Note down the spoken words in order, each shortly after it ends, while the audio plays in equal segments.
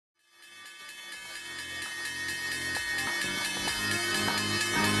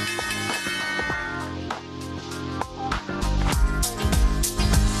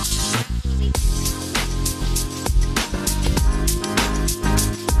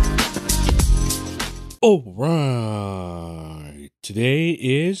All right. Today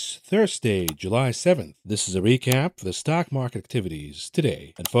is Thursday, July 7th. This is a recap for the stock market activities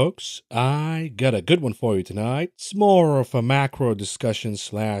today. And folks, I got a good one for you tonight. It's more of a macro discussion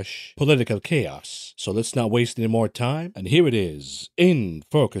 / political chaos. So let's not waste any more time. And here it is in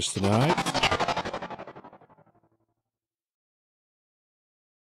focus tonight.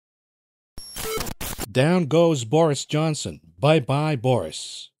 Down goes Boris Johnson. Bye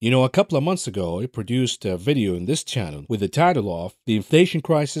Boris. You know, a couple of months ago, I produced a video in this channel with the title of The Inflation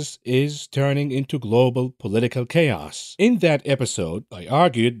Crisis is Turning into Global Political Chaos. In that episode, I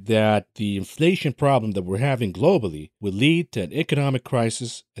argued that the inflation problem that we're having globally will lead to an economic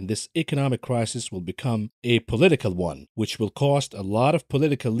crisis, and this economic crisis will become a political one, which will cost a lot of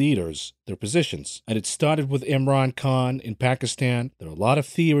political leaders their positions. And it started with Imran Khan in Pakistan. There are a lot of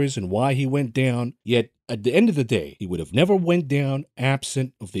theories on why he went down, yet at the end of the day, he would have never went down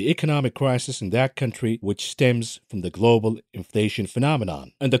absent of the economic crisis in that country, which stems from the global inflation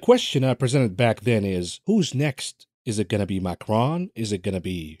phenomenon. And the question I presented back then is, who's next? Is it going to be Macron? Is it going to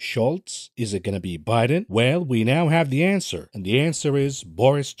be Schultz? Is it going to be Biden? Well, we now have the answer, and the answer is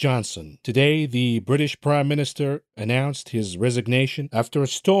Boris Johnson. Today, the British Prime Minister announced his resignation after a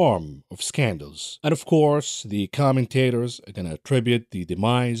storm of scandals. And of course, the commentators are going to attribute the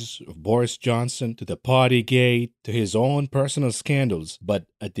demise of Boris Johnson to the Partygate, to his own personal scandals. But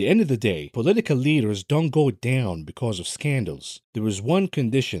at the end of the day, political leaders don't go down because of scandals. There is one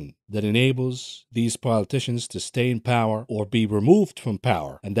condition that enables these politicians to stay in power or be removed from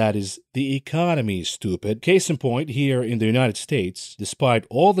power, and that is the economy, stupid. Case in point, here in the United States, despite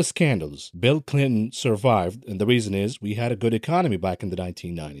all the scandals, Bill Clinton survived, and the reason is we had a good economy back in the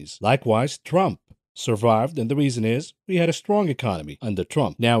 1990s. Likewise, Trump survived, and the reason is we had a strong economy under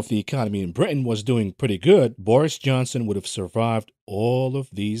Trump. Now, if the economy in Britain was doing pretty good, Boris Johnson would have survived all of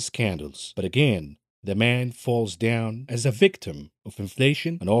these scandals. But again, the man falls down as a victim of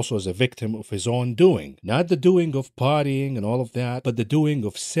inflation and also as a victim of his own doing. Not the doing of partying and all of that, but the doing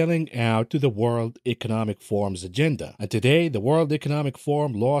of selling out to the World Economic Forum's agenda. And today, the World Economic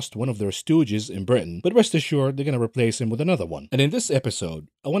Forum lost one of their stooges in Britain, but rest assured, they're going to replace him with another one. And in this episode,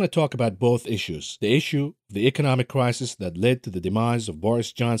 I want to talk about both issues. The issue of the economic crisis that led to the demise of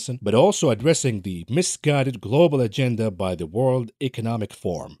Boris Johnson, but also addressing the misguided global agenda by the World Economic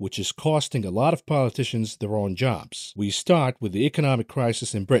Forum, which is costing a lot of politicians their own jobs. We start with the economic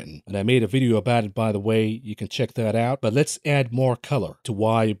crisis in Britain, and I made a video about it, by the way. You can check that out. But let's add more color to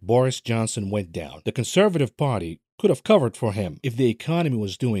why Boris Johnson went down. The Conservative Party could have covered for him if the economy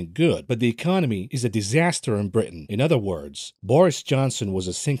was doing good, but the economy is a disaster in Britain. In other words, Boris Johnson was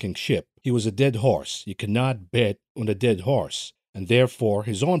a sinking ship. He was a dead horse. You cannot bet on a dead horse. And therefore,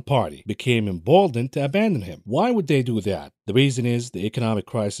 his own party became emboldened to abandon him. Why would they do that? The reason is the economic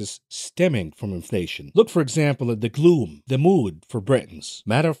crisis stemming from inflation. Look, for example, at the gloom, the mood for Britons.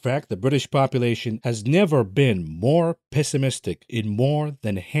 Matter of fact, the British population has never been more pessimistic in more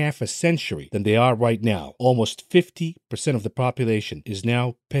than half a century than they are right now. Almost 50% of the population is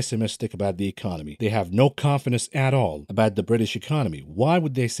now pessimistic about the economy. They have no confidence at all about the British economy. Why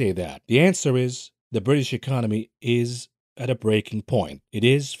would they say that? The answer is the British economy is at a breaking point. It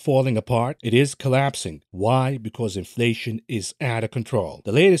is falling apart. It is collapsing. Why? Because inflation is out of control.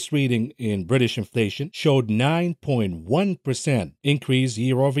 The latest reading in British inflation showed 9.1% increase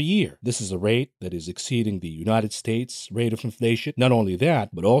year over year. This is a rate that is exceeding the United States rate of inflation. Not only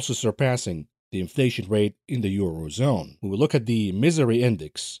that, but also surpassing the inflation rate in the Eurozone. When we look at the misery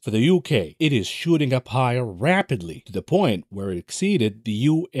index for the UK, it is shooting up higher rapidly to the point where it exceeded the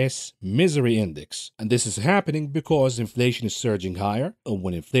US misery index. And this is happening because inflation is surging higher. And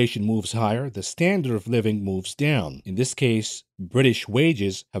when inflation moves higher, the standard of living moves down. In this case, British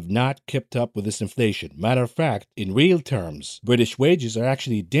wages have not kept up with this inflation. Matter of fact, in real terms, British wages are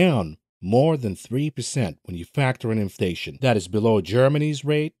actually down more than 3% when you factor in inflation. That is below Germany's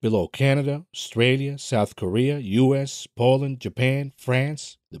rate, below Canada, Australia, South Korea, US, Poland, Japan,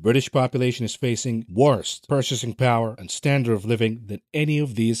 France. The British population is facing worse purchasing power and standard of living than any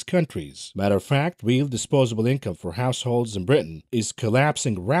of these countries. Matter of fact, real disposable income for households in Britain is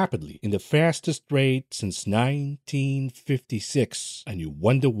collapsing rapidly in the fastest rate since 1956. And you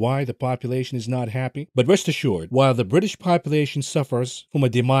wonder why the population is not happy? But rest assured, while the British population suffers from a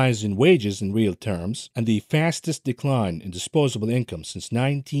demise in wages in real terms and the fastest decline in disposable income since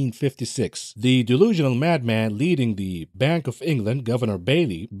 1956, the delusional madman leading the Bank of England, Governor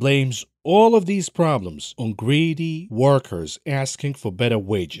Bailey, blames all of these problems on greedy workers asking for better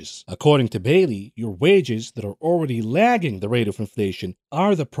wages. According to Bailey, your wages that are already lagging the rate of inflation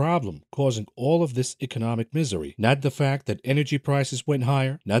are the problem causing all of this economic misery. Not the fact that energy prices went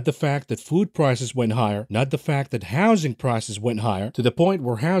higher, not the fact that food prices went higher, not the fact that housing prices went higher to the point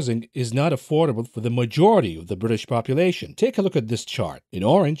where housing is not affordable for the majority of the British population. Take a look at this chart. In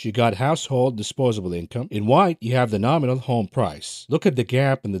orange, you got household disposable income. In white, you have the nominal home price. Look at the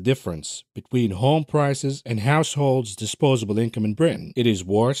gap and the difference between home prices and households' disposable income in Britain. It is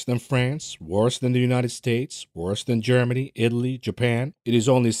worse than France, worse than the United States, worse than Germany, Italy, Japan. It is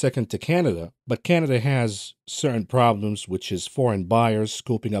only second to Canada, but Canada has certain problems, which is foreign buyers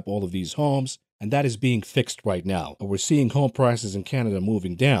scooping up all of these homes, and that is being fixed right now. We're seeing home prices in Canada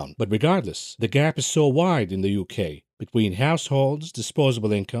moving down. But regardless, the gap is so wide in the UK between households'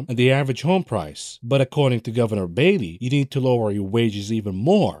 disposable income and the average home price. But according to Governor Bailey, you need to lower your wages even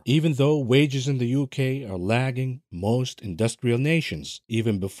more, even though wages in the UK are lagging most industrial nations.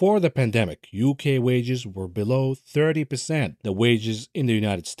 Even before the pandemic, UK wages were below 30% the wages in the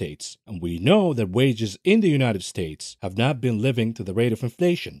United States. And we know that wages in the United States have not been living to the rate of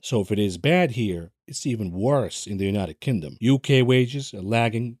inflation. So if it is bad here, it's even worse in the United Kingdom. UK wages are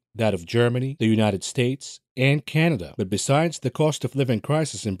lagging that of Germany, the United States, and Canada. But besides the cost of living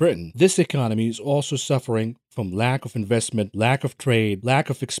crisis in Britain, this economy is also suffering from lack of investment, lack of trade, lack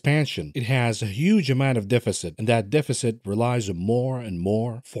of expansion. It has a huge amount of deficit, and that deficit relies on more and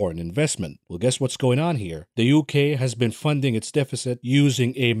more foreign investment. Well, guess what's going on here? The UK has been funding its deficit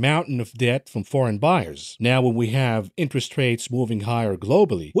using a mountain of debt from foreign buyers. Now, when we have interest rates moving higher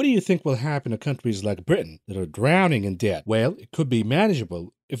globally, what do you think will happen to countries like Britain that are drowning in debt? Well, it could be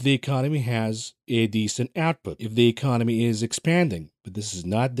manageable if the economy has a decent output, if the economy is expanding. But this is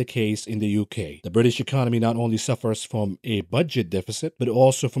not the case in the UK. The British economy not only suffers from a budget deficit, but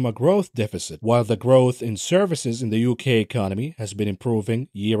also from a growth deficit. While the growth in services in the UK economy has been improving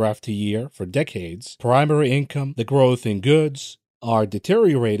year after year for decades, primary income, the growth in goods, are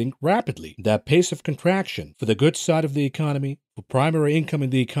deteriorating rapidly. That pace of contraction for the goods side of the economy, for primary income in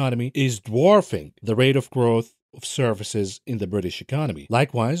the economy, is dwarfing the rate of growth of services in the British economy.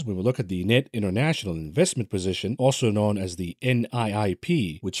 Likewise, when we look at the net international investment position, also known as the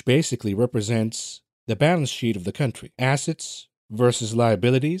NIIP, which basically represents the balance sheet of the country, assets versus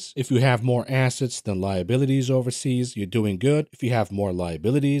liabilities. If you have more assets than liabilities overseas, you're doing good. If you have more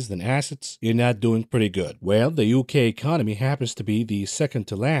liabilities than assets, you're not doing pretty good. Well, the UK economy happens to be the second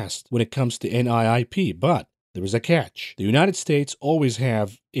to last when it comes to NIIP, but there is a catch. The United States always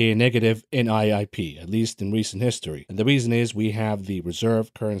have a negative NIIP, at least in recent history. And the reason is we have the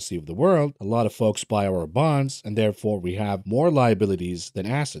reserve currency of the world. A lot of folks buy our bonds, and therefore we have more liabilities than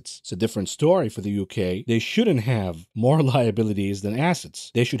assets. It's a different story for the UK. They shouldn't have more liabilities than assets.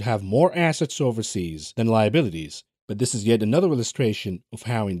 They should have more assets overseas than liabilities. But this is yet another illustration of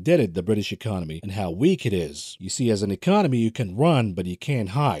how indebted the British economy and how weak it is. You see, as an economy, you can run, but you can't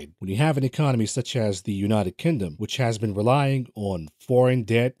hide. When you have an economy such as the United Kingdom, which has been relying on foreign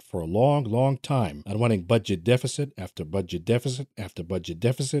debt for a long, long time and running budget deficit after budget deficit after budget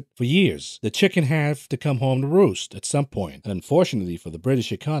deficit for years, the chicken have to come home to roost at some point. And unfortunately for the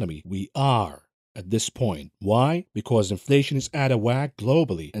British economy, we are at this point. Why? Because inflation is out of whack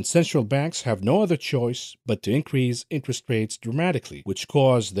globally, and central banks have no other choice but to increase interest rates dramatically, which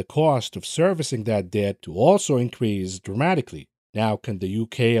cause the cost of servicing that debt to also increase dramatically. Now, can the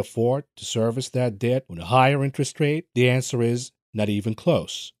UK afford to service that debt on a higher interest rate? The answer is not even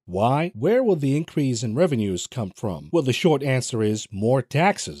close. Why? Where will the increase in revenues come from? Well, the short answer is more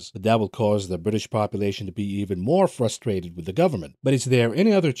taxes, but that will cause the British population to be even more frustrated with the government. But is there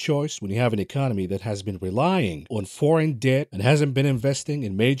any other choice when you have an economy that has been relying on foreign debt and hasn't been investing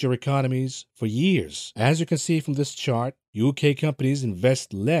in major economies for years? As you can see from this chart, UK companies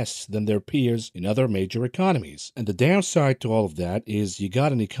invest less than their peers in other major economies. And the downside to all of that is you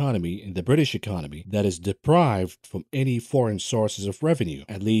got an economy in the British economy that is deprived from any foreign sources of revenue,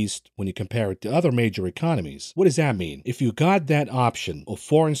 at least when you compare it to other major economies. What does that mean? If you got that option of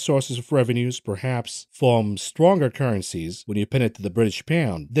foreign sources of revenues, perhaps from stronger currencies, when you pin it to the British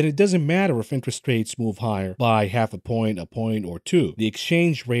pound, then it doesn't matter if interest rates move higher by half a point, or two. The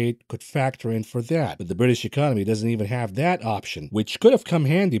exchange rate could factor in for that. But the British economy doesn't even have that option, which could have come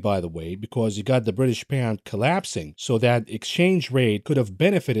handy, by the way, because you got the British pound collapsing, so that exchange rate could have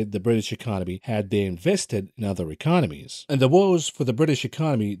benefited the British economy had they invested in other economies. And the woes for the British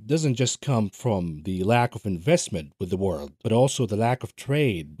economy doesn't just come from the lack of investment with the world, but also the lack of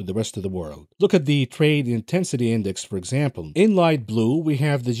trade with the rest of the world. Look at the trade intensity index, for example. In light blue, we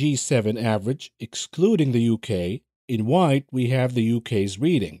have the G7 average, excluding the UK. In white, we have the UK's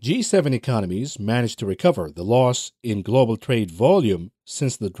reading. G7 economies managed to recover the loss in global trade volume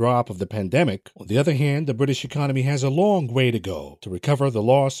since the drop of the pandemic. On the other hand, the British economy has a long way to go to recover the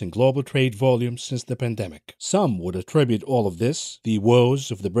loss in global trade volume since the pandemic. Some would attribute all of this, the woes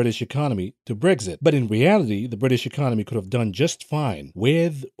of the British economy, to Brexit. But in reality, the British economy could have done just fine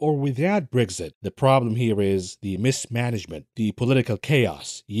with or without Brexit. The problem here is the mismanagement, the political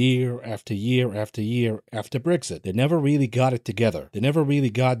chaos, year after year after year after Brexit. They never really got it together. They never really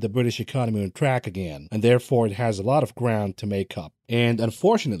got the British economy on track again, and therefore it has a lot of ground to make up. And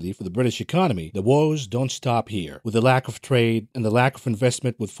unfortunately for the British economy, the woes don't stop here. With the lack of trade and the lack of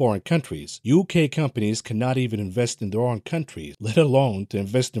investment with foreign countries, UK companies cannot even invest in their own countries, let alone to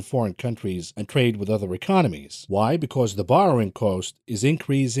invest in foreign countries and trade with other economies. Why? Because the borrowing cost is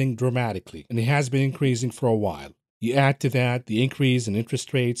increasing dramatically, and it has been increasing for a while. You add to that the increase in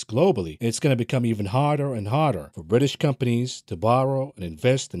interest rates globally, and it's going to become even harder and harder for British companies to borrow and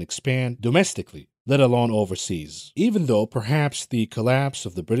invest and expand domestically, let alone overseas. Even though perhaps the collapse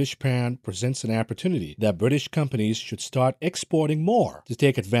of the British pound presents an opportunity that British companies should start exporting more to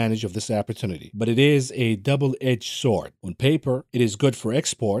take advantage of this opportunity. But it is a double-edged sword. On paper, it is good for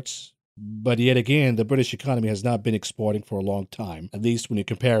exports, but yet again, the British economy has not been exporting for a long time, at least when you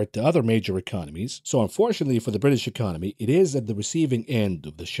compare it to other major economies. So unfortunately for the British economy, it is at the receiving end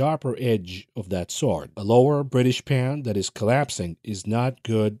of the sharper edge of that sword. A lower British pound that is collapsing is not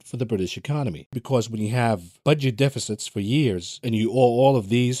good for the British economy, because when you have budget deficits for years and you owe all of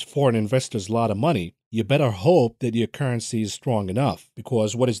these foreign investors a lot of money, you better hope that your currency is strong enough,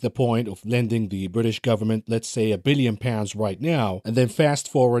 because what is the point of lending the British government, let's say, £1 billion right now, and then fast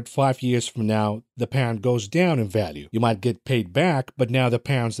forward 5 years from now, the pound goes down in value. You might get paid back, but now the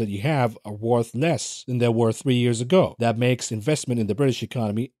pounds that you have are worth less than they were 3 years ago. That makes investment in the British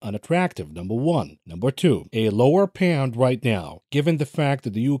economy unattractive, number one. Number two, a lower pound right now, given the fact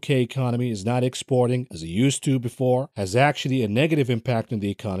that the UK economy is not exporting as it used to before, has actually a negative impact on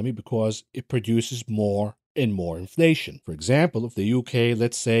the economy because it produces more and more inflation. For example, if the UK,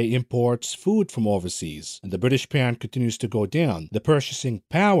 let's say, imports food from overseas and the British pound continues to go down, the purchasing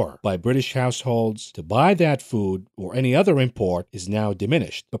power by British households to buy that food or any other import is now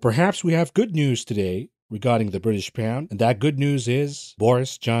diminished. But perhaps we have good news today regarding the British pound, and that good news is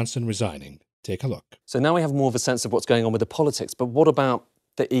Boris Johnson resigning. Take a look. So now we have more of a sense of what's going on with the politics, but what about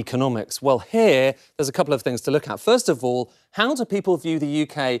the economics? Well, here, there's a couple of things to look at. First of all, how do people view the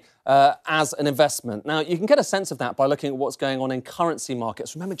UK as an investment? Now, you can get a sense of that by looking at what's going on in currency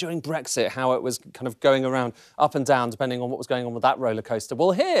markets. Remember during Brexit, how it was kind of going around up and down, depending on what was going on with that roller coaster.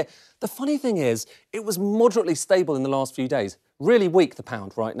 Well, here, the funny thing is, it was moderately stable in the last few days. Really weak, the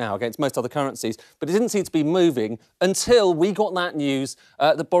pound, right now, against most other currencies, but it didn't seem to be moving until we got that news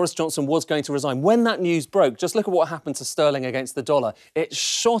that Boris Johnson was going to resign. When that news broke, just look at what happened to sterling against the dollar. It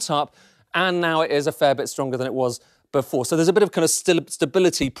shot up, and now it is a fair bit stronger than it was before. So there's a bit of kind of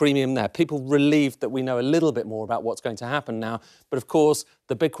stability premium there. People relieved that we know a little bit more about what's going to happen now. But of course,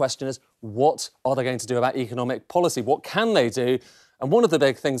 the big question is, what are they going to do about economic policy? What can they do? And one of the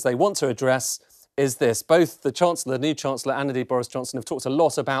big things they want to address is this. Both the Chancellor, the new Chancellor, and indeed Boris Johnson have talked a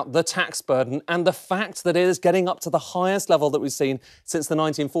lot about the tax burden and the fact that it is getting up to the highest level that we've seen since the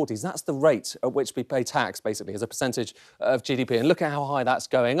 1940s. That's the rate at which we pay tax, basically, as a percentage of GDP. And look at how high that's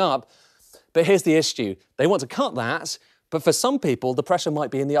going up. But here's the issue. They want to cut that, but for some people, the pressure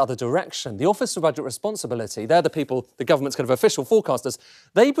might be in the other direction. The Office for Budget Responsibility, they're the people, the government's kind of official forecasters,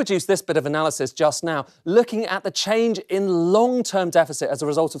 they produced this bit of analysis just now, looking at the change in long-term deficit as a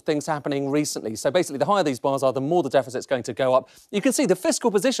result of things happening recently. So basically, the higher these bars are, the more the deficit's going to go up. You can see the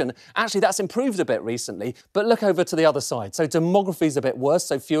fiscal position, actually, that's improved a bit recently, but look over to the other side. So demography's a bit worse,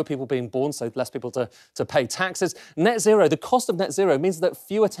 so fewer people being born, so less people to pay taxes. Net zero, the cost of net zero means that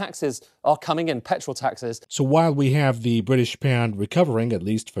fewer taxes are coming in, petrol taxes. So while we have the British pound recovering, at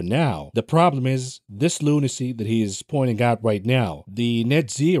least for now, the problem is this lunacy that he is pointing out right now, the net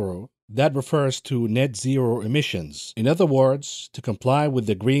zero, that refers to net zero emissions. In other words, to comply with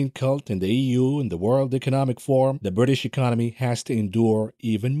the green cult in the EU and the World Economic Forum, the British economy has to endure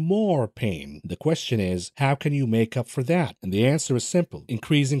even more pain. The question is, how can you make up for that? And the answer is simple: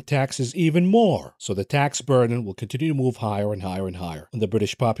 increasing taxes even more. So the tax burden will continue to move higher and higher and higher on the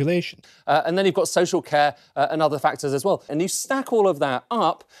British population. And then you've got social care and other factors as well. And you stack all of that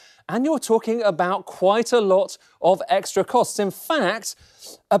up, And you're talking about quite a lot of extra costs. In fact,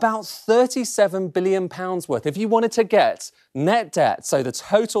 about £37 billion worth. If you wanted to get net debt, so the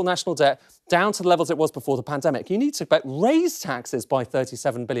total national debt, down to the levels it was before the pandemic, you need to raise taxes by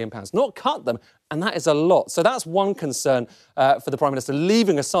 £37 billion, not cut them. And that is a lot. So that's one concern for the Prime Minister,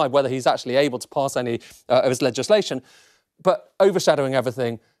 leaving aside whether he's actually able to pass any of his legislation. But overshadowing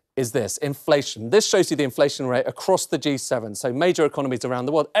everything is this, inflation. This shows you the inflation rate across the G7, so major economies around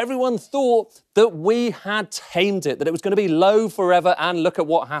the world. Everyone thought that we had tamed it, that it was going to be low forever, and look at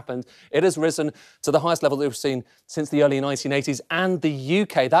what happened. It has risen to the highest level that we've seen since the early 1980s, and the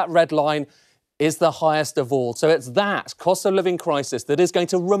UK, that red line, is the highest of all. So it's that cost of living crisis that is going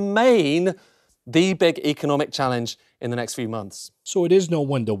to remain the big economic challenge in the next few months. So it is no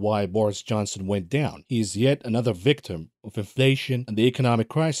wonder why Boris Johnson went down. He is yet another victim of inflation and the economic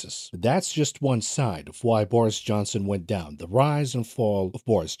crisis. But that's just one side of why Boris Johnson went down, the rise and fall of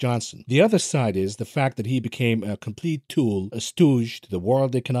Boris Johnson. The other side is the fact that he became a complete tool, a stooge to the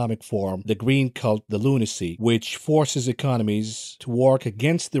World Economic Forum, the green cult, the lunacy, which forces economies to work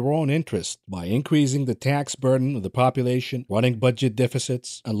against their own interests by increasing the tax burden of the population, running budget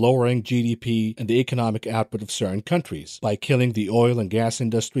deficits, and lowering GDP and the economic output of certain countries. By killing the oil and gas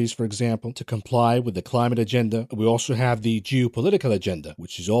industries, for example, to comply with the climate agenda. We also have the geopolitical agenda,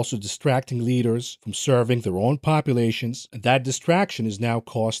 which is also distracting leaders from serving their own populations, and that distraction is now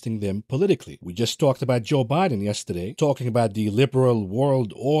costing them politically. We just talked about Joe Biden yesterday, talking about the liberal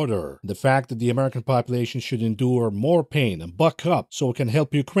world order, the fact that the American population should endure more pain and buck up so it can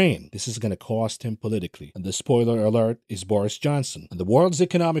help Ukraine. This is going to cost him politically. And the spoiler alert is Boris Johnson. And the World's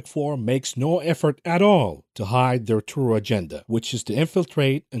Economic Forum makes no effort at all to hide their true agenda, which is to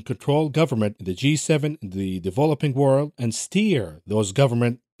infiltrate and control government in the G7 in the developing world and steer those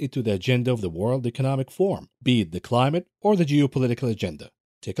governments into the agenda of the World Economic Forum, be it the climate or the geopolitical agenda.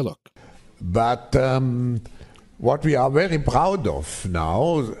 Take a look. But what we are very proud of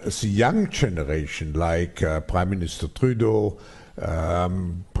now is the young generation, like Prime Minister Trudeau,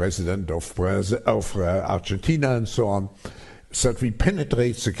 President of Argentina and so on, is that we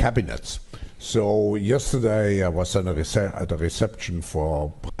penetrate the cabinets. So yesterday I was at a reception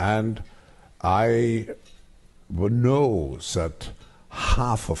and I know that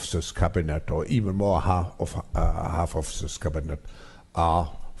half of this cabinet, or even more half of this cabinet,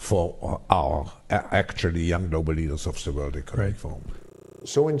 are actually young global leaders of the World Economic Forum.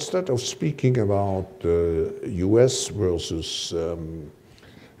 So instead of speaking about US versus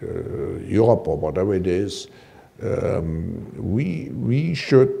Europe or whatever it is, we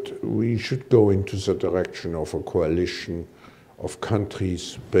should go into the direction of a coalition of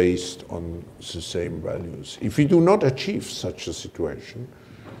countries based on the same values. If we do not achieve such a situation,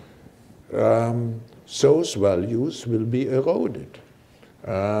 those values will be eroded.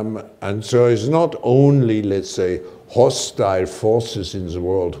 And so it's not only, let's say, hostile forces in the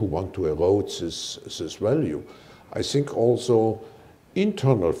world who want to erode this value. I think also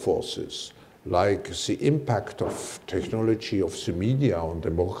internal forces, like the impact of technology, of the media on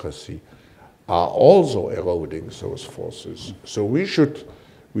democracy, are also eroding those forces. So we should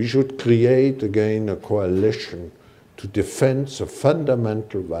create again a coalition to defend the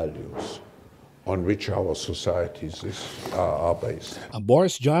fundamental values on which our societies are based.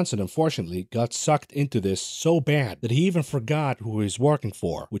 Boris Johnson, unfortunately, got sucked into this so bad that he even forgot who he's working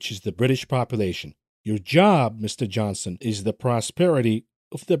for, which is the British population. Your job, Mr. Johnson, is the prosperity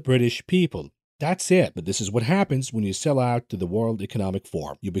of the British people. That's it. But this is what happens when you sell out to the World Economic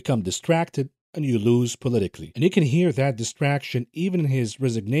Forum. You become distracted and you lose politically. And you can hear that distraction even in his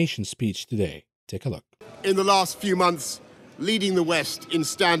resignation speech today. Take a look. In the last few months, leading the West in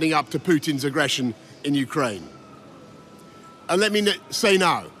standing up to Putin's aggression in Ukraine. And let me say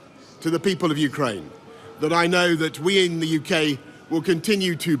now to the people of Ukraine that I know that we in the UK will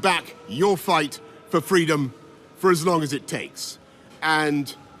continue to back your fight for freedom for as long as it takes.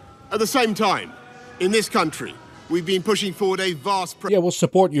 And at the same time, in this country, we've been pushing forward a vast... we'll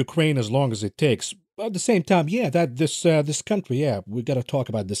support Ukraine as long as it takes. But at the same time, this country, we got to talk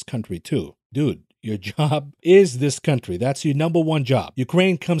about this country too. Dude, your job is this country. That's your number one job.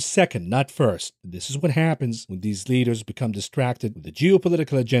 Ukraine comes second, not first. This is what happens when these leaders become distracted with the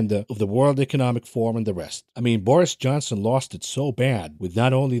geopolitical agenda of the World Economic Forum and the rest. I mean, Boris Johnson lost it so bad with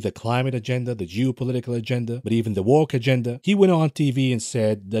not only the climate agenda, the geopolitical agenda, but even the woke agenda. He went on TV and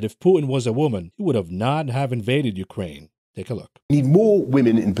said that if Putin was a woman, he would not have invaded Ukraine. Take a look. We need more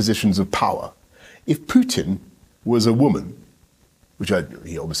women in positions of power. If Putin was a woman, which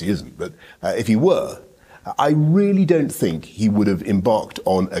he obviously isn't, but if he were, I really don't think he would have embarked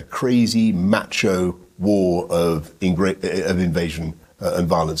on a crazy macho war of invasion and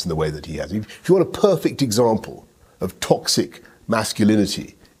violence in the way that he has. If you want a perfect example of toxic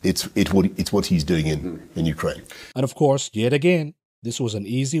masculinity, it's what he's doing in Ukraine. And of course, yet again, this was an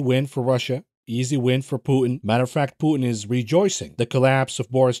easy win for Russia. Easy win for Putin. Matter of fact, Putin is rejoicing the collapse of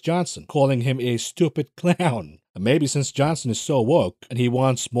Boris Johnson, calling him a stupid clown. And maybe since Johnson is so woke and he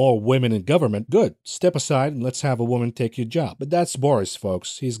wants more women in government, good. Step aside and let's have a woman take your job. But that's Boris,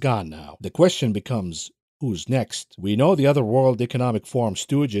 folks. He's gone now. The question becomes, who's next? We know the other World Economic Forum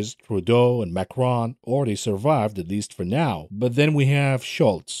stooges, Trudeau and Macron, already survived, at least for now. But then we have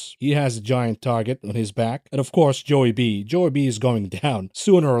Scholz. He has a giant target on his back. And of course, Joey B. Joey B is going down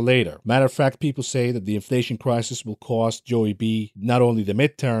sooner or later. Matter of fact, people say that the inflation crisis will cost Joey B not only the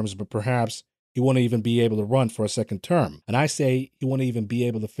midterms, but perhaps he won't even be able to run for a second term. And I say he won't even be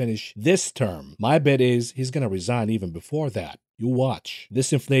able to finish this term. My bet is he's going to resign even before that. You watch.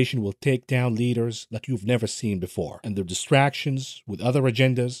 This inflation will take down leaders that you've never seen before. And their distractions with other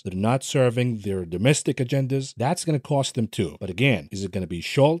agendas that are not serving their domestic agendas, that's going to cost them too. But again, is it going to be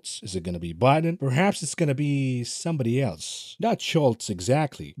Scholz? Is it going to be Biden? Perhaps it's going to be somebody else. Not Scholz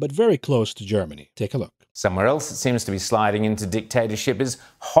exactly, but very close to Germany. Take a look. Somewhere else that seems to be sliding into dictatorship is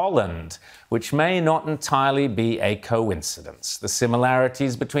Holland, which may not entirely be a coincidence. The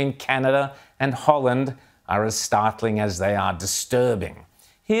similarities between Canada and Holland are as startling as they are disturbing.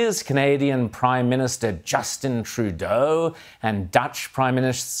 Here's Canadian Prime Minister Justin Trudeau and Dutch Prime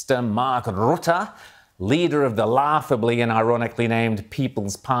Minister Mark Rutte, leader of the laughably and ironically named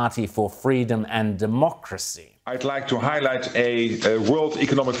People's Party for Freedom and Democracy. I'd like to highlight a World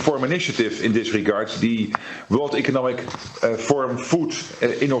Economic Forum initiative in this regard, the World Economic Forum Food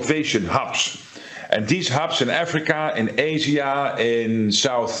Innovation Hubs. And these hubs in Africa, in Asia, in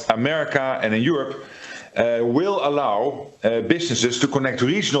South America and in Europe will allow businesses to connect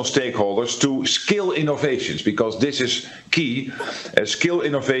regional stakeholders to skill innovations, because this is key, skill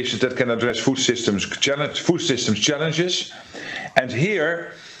innovations that can address food systems challenges. And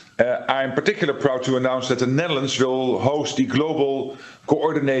here I'm particularly proud to announce that the Netherlands will host the Global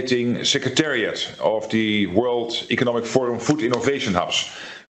Coordinating Secretariat of the World Economic Forum Food Innovation Hubs.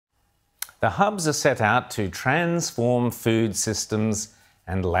 The hubs are set out to transform food systems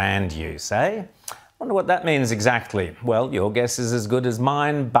and land use, eh? Wonder what that means exactly. Well, your guess is as good as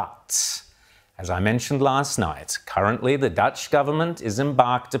mine, but as I mentioned last night, currently the Dutch government is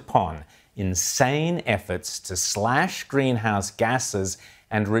embarked upon insane efforts to slash greenhouse gases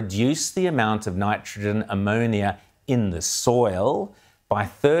and reduce the amount of nitrogen ammonia in the soil by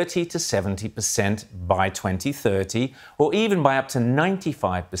 30 to 70% by 2030, or even by up to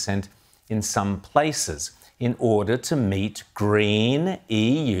 95% in some places, in order to meet green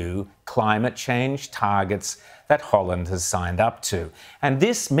EU climate change targets that Holland has signed up to. And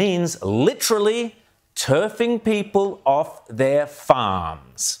this means literally turfing people off their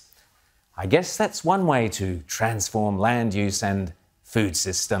farms. I guess that's one way to transform land use and food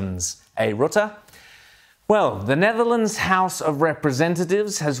systems, eh, Rutte? Well, the Netherlands House of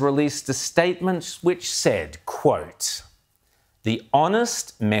Representatives has released a statement which said, quote, "The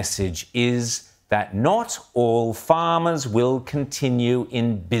honest message is that not all farmers will continue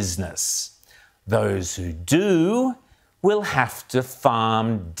in business. Those who do will have to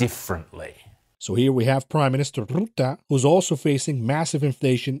farm differently." So here we have Prime Minister Rutte, who's also facing massive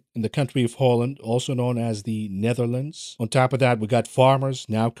inflation in the country of Holland, also known as the Netherlands. On top of that, we got farmers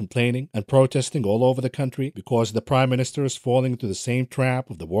now complaining and protesting all over the country because the Prime Minister is falling into the same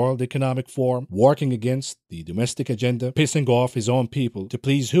trap of the World Economic Forum, working against the domestic agenda, pissing off his own people to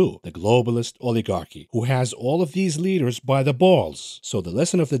please who? The globalist oligarchy, who has all of these leaders by the balls. So the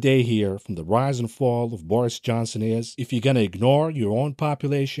lesson of the day here from the rise and fall of Boris Johnson is, if you're going to ignore your own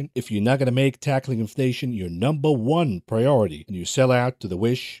population, if you're not going to make tackling inflation your #1 priority, and you sell out to the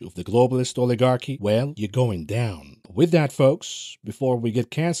wish of the globalist oligarchy, well, you're going down. With that, folks, before we get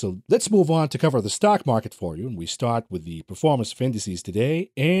canceled, let's move on to cover the stock market for you. And we start with the performance of indices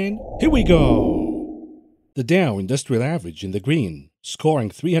today. And here we go. The Dow Industrial Average in the green, scoring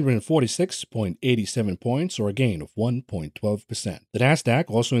 346.87 points, or a gain of 1.12%. The Nasdaq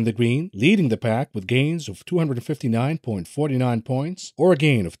also in the green, leading the pack with gains of 259.49 points, or a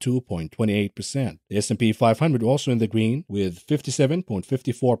gain of 2.28%. The S&P 500 also in the green with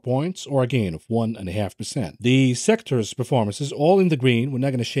 57.54 points, or a gain of 1.5%. The sectors' performances all in the green. We're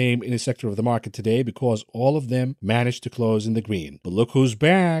not going to shame any sector of the market today because all of them managed to close in the green. But look who's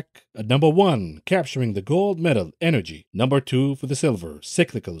back. At #1, capturing the gold medal, energy. #2 for the silver,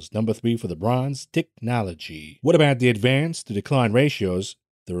 cyclicals. #3 for the bronze, technology. What about the advance to decline ratios?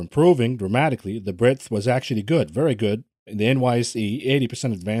 They're improving dramatically. The breadth was actually good, very good. In the NYSE,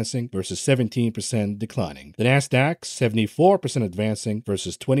 80% advancing versus 17% declining. The Nasdaq, 74% advancing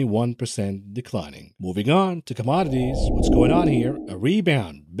versus 21% declining. Moving on to commodities. What's going on here? A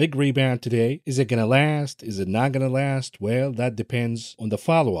rebound. Big rebound today. Is it going to last? Is it not going to last? Well, that depends on the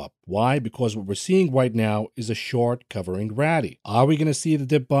follow-up. Why? Because what we're seeing right now is a short covering rally. Are we going to see the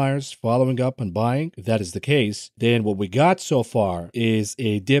dip buyers following up and buying? If that is the case, then what we got so far is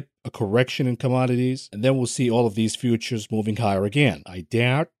a dip, a correction in commodities, and then we'll see all of these futures moving higher again. I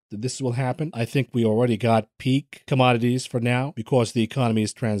doubt that this will happen. I think we already got peak commodities for now because the economy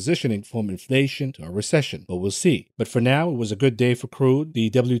is transitioning from inflation to a recession, but we'll see. But for now, it was a good day for crude. The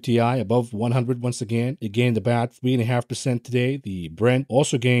WTI above 100 once again. It gained about 3.5% today. The Brent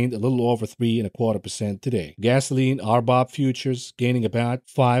also gained a little over 3.25% today. Gasoline, RBOB futures gaining about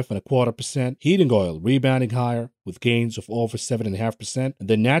 5.25%. Heating oil rebounding higher with gains of over 7.5%. And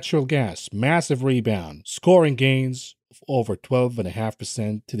then natural gas, massive rebound, scoring gains of over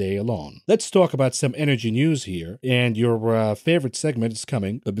 12.5% today alone. Let's talk about some energy news here, and your favorite segment is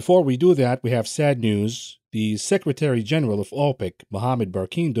coming. But before we do that, we have sad news. The Secretary General of OPEC, Mohammed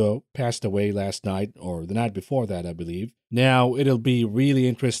Barkindo, passed away last night, or the night before that, I believe. Now, it'll be really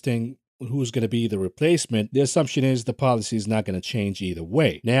interesting who's going to be the replacement. The assumption is the policy is not going to change either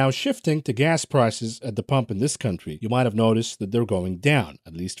way. Now, shifting to gas prices at the pump in this country, you might have noticed that they're going down,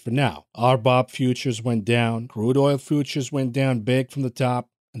 at least for now. RBOB futures went down. Crude oil futures went down big from the top.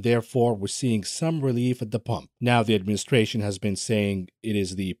 And therefore, we're seeing some relief at the pump. Now, the administration has been saying it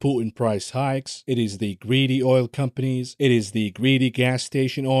is the Putin price hikes, it is the greedy oil companies, it is the greedy gas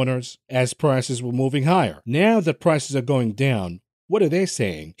station owners, as prices were moving higher. Now that prices are going down, what are they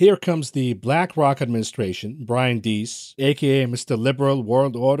saying? Here comes the BlackRock administration, Brian Deese, aka Mr. Liberal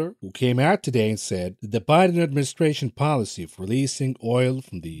World Order, who came out today and said that the Biden administration policy of releasing oil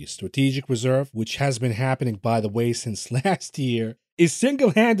from the strategic reserve, which has been happening, by the way, since last year, is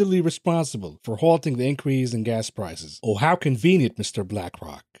single-handedly responsible for halting the increase in gas prices. Oh, how convenient, Mr.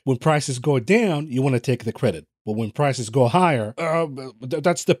 BlackRock. When prices go down, you want to take the credit. But when prices go higher,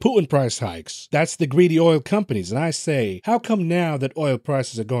 that's the Putin price hikes. That's the greedy oil companies. And I say, how come now that oil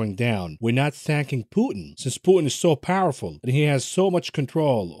prices are going down, we're not thanking Putin? Since Putin is so powerful and he has so much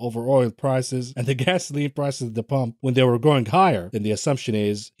control over oil prices and the gasoline prices at the pump, when they were going higher, then the assumption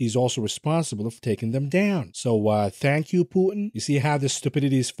is he's also responsible for taking them down. So thank you, Putin. You see how this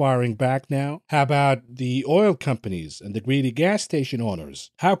stupidity is firing back now? How about the oil companies and the greedy gas station owners?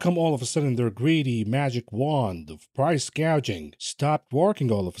 How come all of a sudden their greedy magic wand of price gouging stopped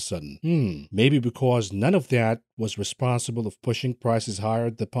working all of a sudden? Maybe because none of that was responsible of pushing prices higher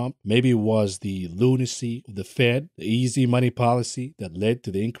at the pump. Maybe it was the lunacy of the Fed, the easy money policy that led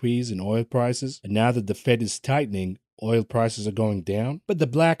to the increase in oil prices. And now that the Fed is tightening, oil prices are going down. But the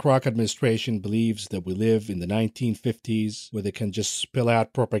BlackRock administration believes that we live in the 1950s where they can just spill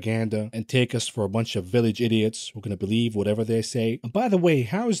out propaganda and take us for a bunch of village idiots who are going to believe whatever they say. And by the way,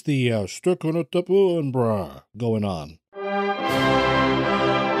 how's the sticking at the spoon, brah, going on?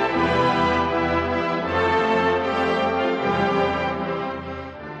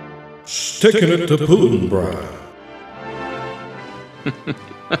 Sticking it to Putin, brah.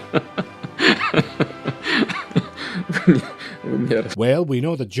 Well, we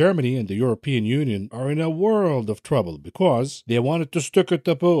know that Germany and the European Union are in a world of trouble because they wanted to stick it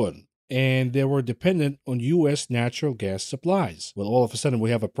to Putin, and they were dependent on U.S. natural gas supplies. Well, all of a sudden we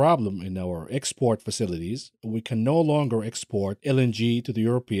have a problem in our export facilities. We can no longer export LNG to the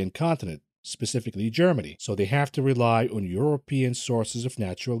European continent, specifically Germany. So they have to rely on European sources of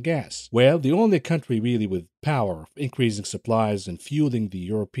natural gas. Well, the only country really with power of increasing supplies and fueling the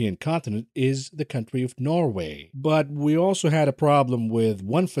European continent is the country of Norway. But we also had a problem with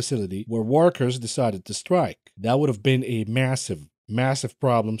one facility where workers decided to strike. That would have been a massive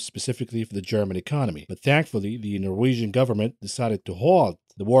problem specifically for the German economy. But thankfully, the Norwegian government decided to halt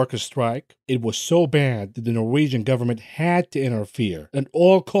the workers' strike. It was so bad that the Norwegian government had to interfere and at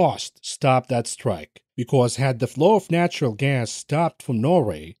all costs stop that strike. Because had the flow of natural gas stopped from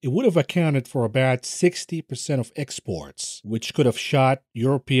Norway, it would have accounted for about 60% of exports, which could have shot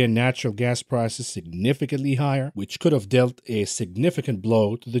European natural gas prices significantly higher, which could have dealt a significant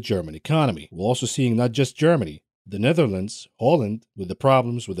blow to the German economy. We're also seeing not just Germany, the Netherlands, Holland, with the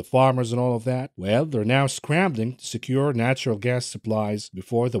problems with the farmers and all of that, well, they're now scrambling to secure natural gas supplies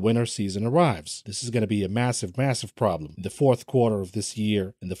before the winter season arrives. This is going to be a massive problem in the fourth quarter of this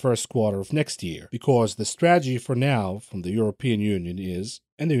year and the first quarter of next year, because the strategy for now from the European Union is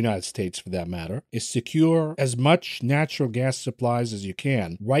and the United States for that matter, is secure as much natural gas supplies as you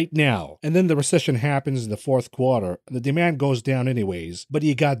can right now. And then the recession happens in the fourth quarter, and the demand goes down anyways, but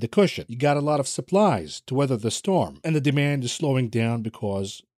you got the cushion. You got a lot of supplies to weather the storm, and the demand is slowing down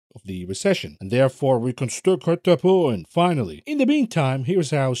because of the recession, and therefore we can stick it to Putin, finally. In the meantime,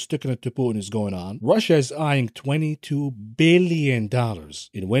 here's how sticking it to Putin is going on. Russia is eyeing $22 billion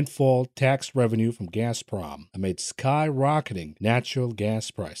in windfall tax revenue from Gazprom amid skyrocketing natural gas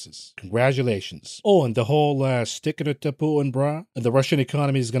prices. Congratulations. Oh, and the whole sticking it to Putin, bruh, and the Russian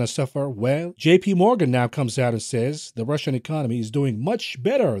economy is going to suffer. Well, JP Morgan now comes out and says the Russian economy is doing much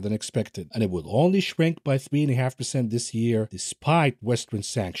better than expected, and it will only shrink by 3.5% this year despite Western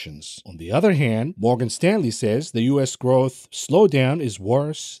sanctions. On the other hand, Morgan Stanley says the U.S. growth slowdown is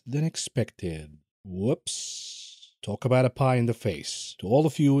worse than expected. Whoops. Talk about a pie in the face. To all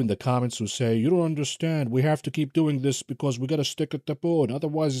of you in the comments who say, you don't understand, we have to keep doing this because we got to stick it to Putin,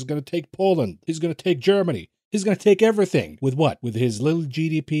 otherwise he's going to take Poland, he's going to take Germany. He's going to take everything. With what? With his little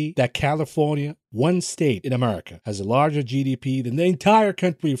GDP that California, one state in America, has a larger GDP than the entire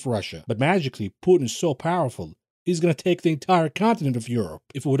country of Russia. But magically, Putin is so powerful, he's going to take the entire continent of Europe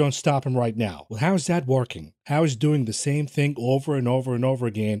if we don't stop him right now. Well, how is that working? How is doing the same thing over and over and over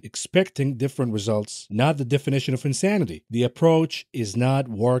again, expecting different results, not the definition of insanity? The approach is not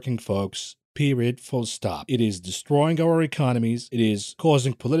working, folks. Period. Full stop. It is destroying our economies. It is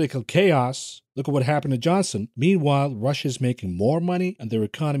causing political chaos. Look at what happened to Johnson. Meanwhile, Russia is making more money and their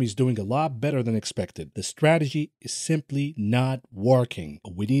economy is doing a lot better than expected. The strategy is simply not working.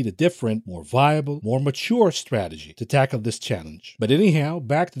 We need a different, more viable, more mature strategy to tackle this challenge. But anyhow,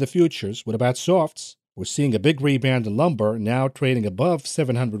 back to the futures. What about softs? We're seeing a big rebound in lumber, now trading above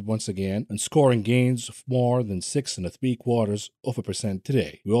 700 once again and scoring gains of more than 6.75%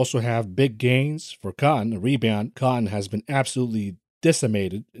 today. We also have big gains for cotton, a rebound. Cotton has been absolutely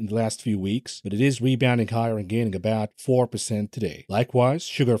decimated in the last few weeks, but it is rebounding higher and gaining about 4% today. Likewise,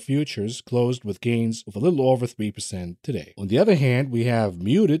 sugar futures closed with gains of a little over 3% today. On the other hand, we have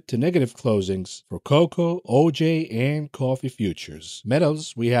muted to negative closings for cocoa, OJ, and coffee futures.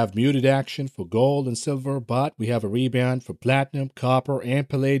 Metals, we have muted action for gold and silver, but we have a rebound for platinum, copper, and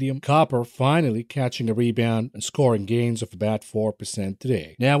palladium. Copper finally catching a rebound and scoring gains of about 4%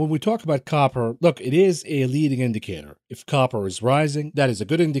 today. Now, when we talk about copper, look, it is a leading indicator. If copper is rising, that is a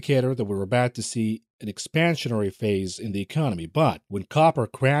good indicator that we're about to see an expansionary phase in the economy. But when copper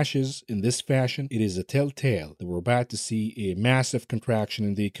crashes in this fashion, it is a telltale that we're about to see a massive contraction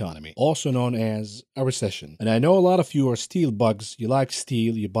in the economy, also known as a recession. And I know a lot of you are steel bugs. You like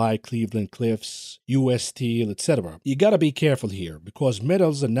steel, you buy Cleveland Cliffs, US Steel, etc. You gotta be careful here because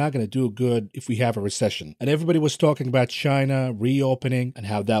metals are not gonna do good if we have a recession. And everybody was talking about China reopening and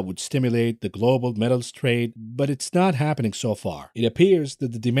how that would stimulate the global metals trade, but it's not happening so far. It appears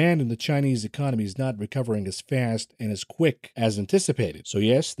that the demand in the Chinese economy is not recovering as fast and as quick as anticipated. So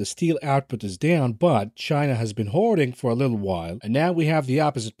yes, the steel output is down, but China has been hoarding for a little while, and now we have the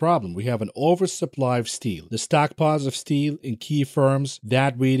opposite problem. We have an oversupply of steel. The stockpiles of steel in key firms,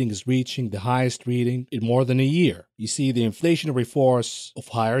 that reading is reaching the highest reading in more than a year. You see, the inflationary force of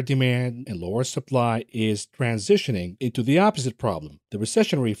higher demand and lower supply is transitioning into the opposite problem, the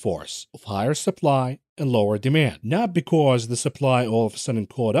recessionary force of higher supply and lower demand. Not because the supply all of a sudden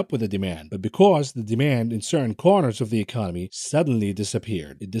caught up with the demand, but because the demand in certain corners of the economy suddenly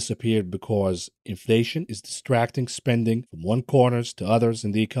disappeared. It disappeared because inflation is distracting spending from one corners to others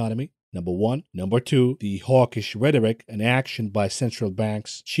in the economy. Number one. Number two, the hawkish rhetoric and action by central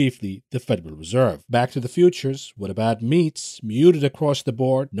banks, chiefly the Federal Reserve. Back to the futures. What about meats? Muted across the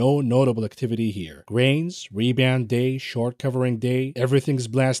board. No notable activity here. Grains, rebound day, short covering day. Everything's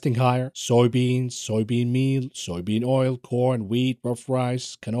blasting higher. Soybeans, soybean meal, soybean oil, corn, wheat, rough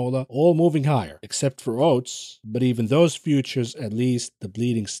rice, canola, all moving higher, except for oats. But even those futures, at least the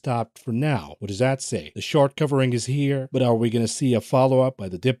bleeding stopped for now. What does that say? The short covering is here, but are we going to see a follow-up by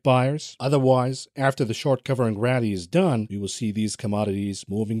the dip buyers? Otherwise, after the short covering rally is done, we will see these commodities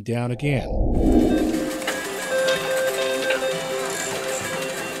moving down again.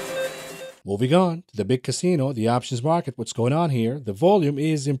 Moving on to the big casino, the options market. What's going on here? The volume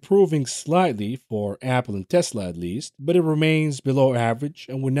is improving slightly for Apple and Tesla at least, but it remains below average,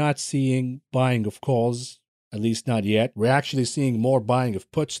 and we're not seeing buying of calls. At least not yet. We're actually seeing more buying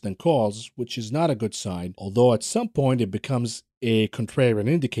of puts than calls, which is not a good sign, although at some point it becomes a contrarian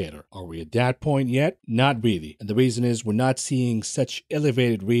indicator. Are we at that point yet? Not really. And the reason is we're not seeing such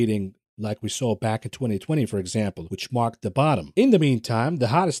elevated reading like we saw back in 2020, for example, which marked the bottom. In the meantime, the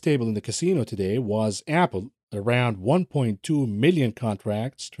hottest table in the casino today was Apple, at around 1.2 million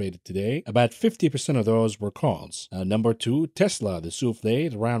contracts traded today. About 50% of those were calls. Number 2, Tesla, the souffle,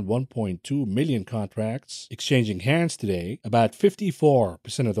 at around 1.2 million contracts exchanging hands today. About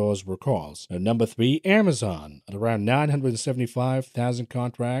 54% of those were calls. Number 3, Amazon, at around 975,000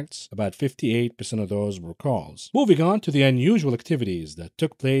 contracts. About 58% of those were calls. Moving on to the unusual activities that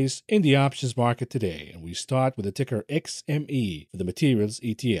took place in the options market today, and we start with the ticker XME for the materials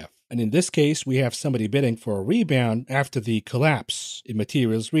ETF. And in this case, we have somebody bidding for a rebound after the collapse in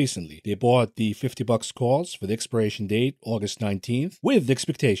materials recently. They bought the $50 calls for the expiration date, August 19th, with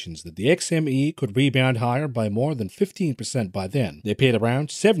expectations that the XME could rebound higher by more than 15% by then. They paid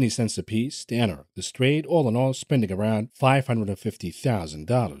around 70 cents a piece to enter this trade, all in all spending around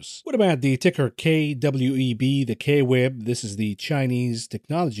 $550,000. What about the ticker KWEB, the KWEB? This is the Chinese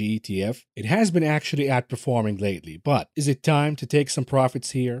technology ETF. It has been actually outperforming lately, but is it time to take some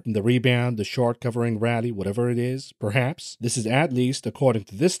profits here from the rebound, the short covering rally, whatever it is? Perhaps. This is at least according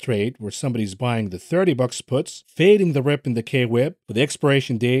to this trade where somebody's buying the $30 puts, fading the rip in the KWEB for the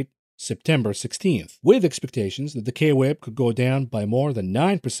expiration date September 16th, with expectations that the KWEB could go down by more than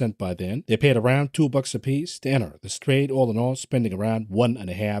 9% by then. They paid around $2 a piece to enter this trade, all in all spending around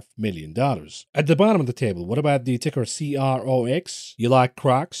 $1.5 million. At the bottom of the table, what about the ticker CROX? You like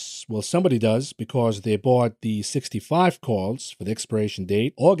Crocs? Well, somebody does, because they bought the 65 calls for the expiration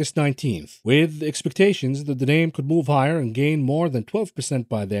date, August 19th, with expectations that the name could move higher and gain more than 12%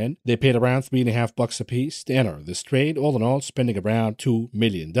 by then. They paid around $3.5 a piece to enter this trade, all in all spending around $2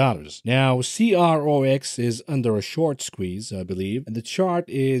 million. Now, CROX is under a short squeeze, I believe, and the chart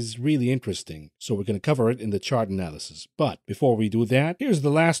is really interesting, so we're going to cover it in the chart analysis. But before we do that, here's the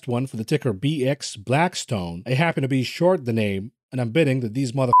last one for the ticker BX Blackstone. I happen to be short the name, and I'm betting that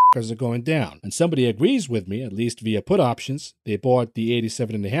these motherfuckers are going down. And somebody agrees with me, at least via put options. They bought the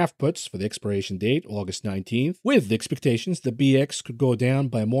 87.5 puts for the expiration date, August 19th, with the expectations that BX could go down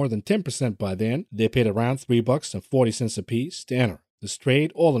by more than 10% by then. They paid around $3.40 a piece to enter this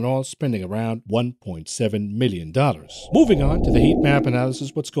trade, all in all spending around $1.7 million. Moving on to the heat map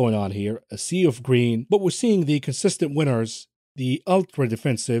analysis, what's going on here? A sea of green, but we're seeing the consistent winners, the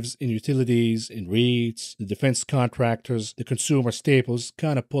ultra-defensives in utilities, in REITs, the defense contractors, the consumer staples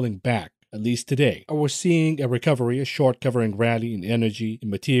kind of pulling back, at least today. We're seeing a recovery, a short covering rally in energy, in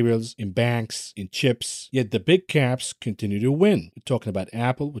materials, in banks, in chips, yet the big caps continue to win. We're talking about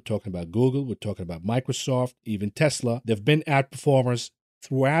Apple, we're talking about Google, we're talking about Microsoft, even Tesla. They've been outperformers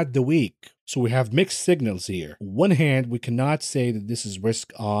throughout the week. So we have mixed signals here. On one hand, we cannot say that this is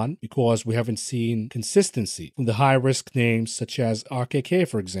risk on because we haven't seen consistency from the high risk names such as RKK,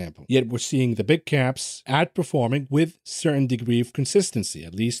 for example. Yet we're seeing the big caps outperforming with certain degree of consistency,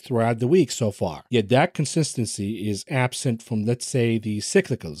 at least throughout the week so far. Yet that consistency is absent from, let's say, the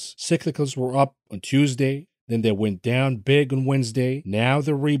cyclicals. Cyclicals were up on Tuesday. Then they went down big on Wednesday. Now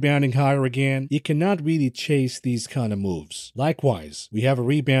they're rebounding higher again. You cannot really chase these kind of moves. Likewise, we have a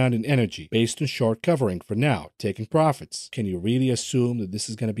rebound in energy based on short covering for now, taking profits. Can you really assume that this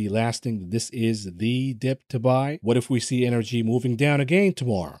is going to be lasting, that this is the dip to buy? What if we see energy moving down again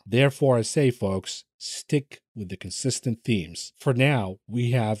tomorrow? Therefore, I say, folks, stick with the consistent themes. For now,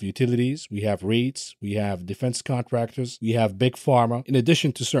 we have utilities, we have REITs, we have defense contractors, we have big pharma, in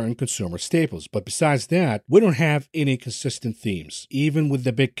addition to certain consumer staples. But besides that, we don't have any consistent themes, even with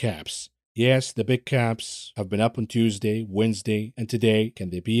the big caps. Yes, the big caps have been up on Tuesday, Wednesday, and today. Can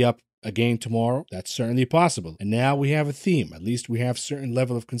they be up again tomorrow? That's certainly possible. And now we have a theme. At least we have certain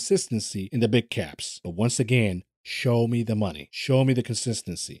level of consistency in the big caps. But once again, show me the money. Show me the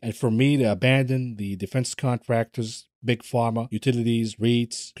consistency. And for me to abandon the defense contractors, big pharma, utilities,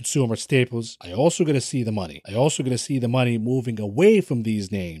 REITs, consumer staples, I also got to see the money. I also got to see the money moving away from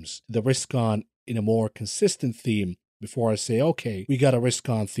these names, the risk on in a more consistent theme before I say, okay, we got a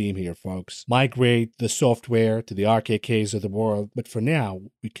risk-on theme here, folks. Migrate the software to the RKKs of the world. But for now,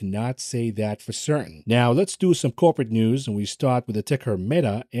 we cannot say that for certain. Now, let's do some corporate news, and we start with the ticker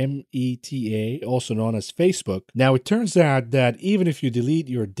Meta, M-E-T-A, also known as Facebook. Now, it turns out that even if you delete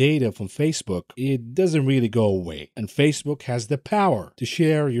your data from Facebook, it doesn't really go away. And Facebook has the power to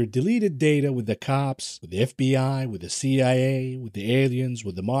share your deleted data with the cops, with the FBI, with the CIA, with the aliens,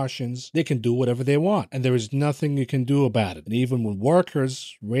 with the Martians. They can do whatever they want, and there is nothing you can do about it. And even when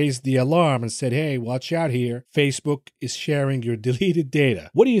workers raised the alarm and said, hey, watch out here, Facebook is sharing your deleted data.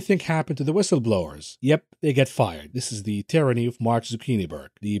 What do you think happened to the whistleblowers? Yep, they get fired. This is the tyranny of Mark Zuckerberg,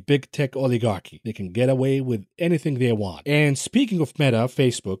 the big tech oligarchy. They can get away with anything they want. And speaking of Meta,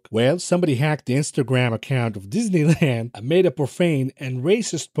 Facebook, well, somebody hacked the Instagram account of Disneyland and made a profane and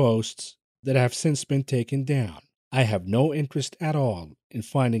racist posts that have since been taken down. I have no interest at all in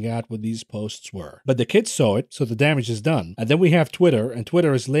finding out what these posts were. But the kids saw it, so the damage is done. And then we have Twitter, and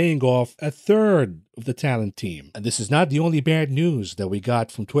Twitter is laying off a third of the talent team. And this is not the only bad news that we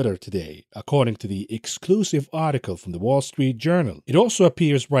got from Twitter today, according to the exclusive article from the Wall Street Journal. It also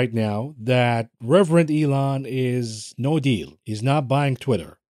appears right now that Reverend Elon is no deal. He's not buying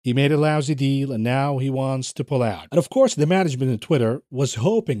Twitter. He made a lousy deal, and now he wants to pull out. And of course, the management in Twitter was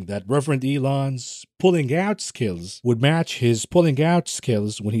hoping that Reverend Elon's pulling out skills would match his pulling out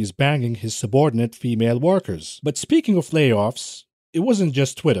skills when he's banging his subordinate female workers. But speaking of layoffs, it wasn't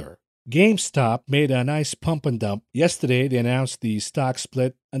just Twitter. GameStop made a nice pump and dump. Yesterday, they announced the stock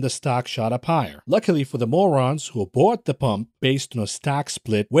split, and the stock shot up higher. Luckily for the morons who bought the pump based on a stock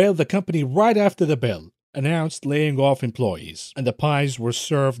split, well, the company right after the bell announced laying off employees, and the pies were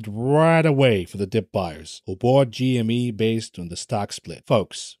served right away for the dip buyers who bought GME based on the stock split.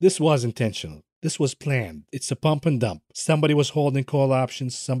 Folks, this was intentional. This was planned. It's a pump and dump. Somebody was holding call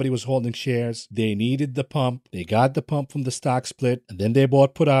options. Somebody was holding shares. They needed the pump. They got the pump from the stock split, and then they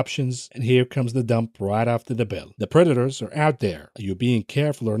bought put options, and here comes the dump right after the bell. The predators are out there. Are you being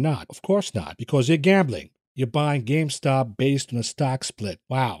careful or not? Of course not, because you're gambling. You're buying GameStop based on a stock split.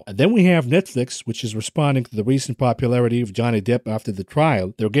 Wow. And then we have Netflix, which is responding to the recent popularity of Johnny Depp after the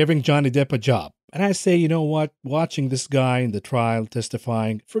trial. They're giving Johnny Depp a job. And I say, you know what? Watching this guy in the trial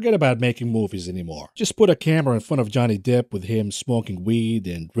testifying, forget about making movies anymore. Just put a camera in front of Johnny Depp with him smoking weed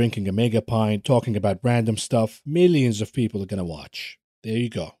and drinking a mega pint, talking about random stuff. Millions of people are going to watch. There you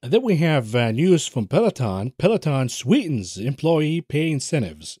go. And then we have news from Peloton. Peloton sweetens employee pay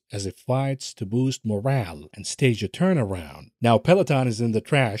incentives as it fights to boost morale and stage a turnaround. Now, Peloton is in the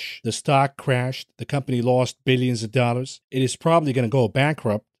trash. The stock crashed. The company lost billions of dollars. It is probably going to go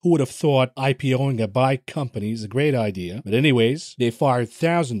bankrupt. Who would have thought IPOing a bike company is a great idea? But anyways, they fired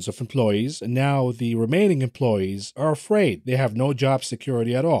thousands of employees, and now the remaining employees are afraid. They have no job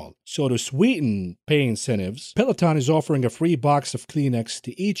security at all. So to sweeten pay incentives, Peloton is offering a free box of Kleenex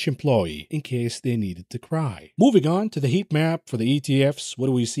to each employee in case they needed to cry. Moving on to the heat map for the ETFs, what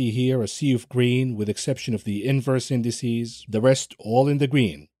do we see here? A sea of green with exception of the inverse indices. The rest all in the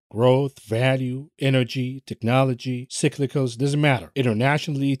green. Growth, value, energy, technology, cyclicals, doesn't matter.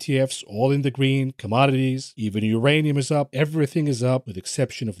 International ETFs, all in the green, commodities, even uranium is up, everything is up with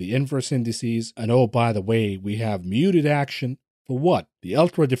exception of the inverse indices. And oh, by the way, we have muted action for what? The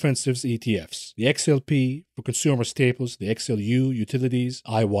ultra defensives ETFs. The XLP for consumer staples, the XLU utilities,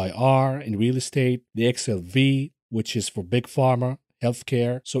 IYR in real estate, the XLV, which is for big pharma,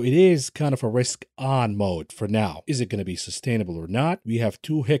 healthcare. So it is kind of a risk-on mode for now. Is it going to be sustainable or not? We have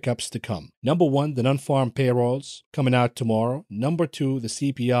two hiccups to come. Number one, the non-farm payrolls coming out tomorrow. Number two, the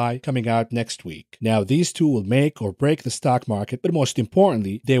CPI coming out next week. Now, these two will make or break the stock market, but most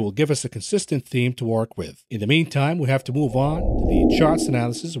importantly, they will give us a consistent theme to work with. In the meantime, we have to move on to the charts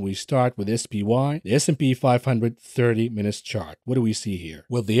analysis. We start with SPY, the S&P 500 30-minute chart. What do we see here?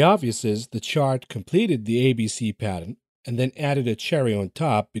 Well, the obvious is the chart completed the ABC pattern and then added a cherry on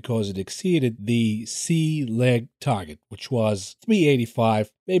top because it exceeded the C-leg target, which was 385,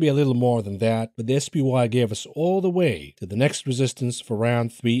 maybe a little more than that, but the SPY gave us all the way to the next resistance for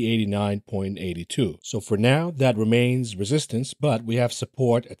around 389.82. So for now, that remains resistance, but we have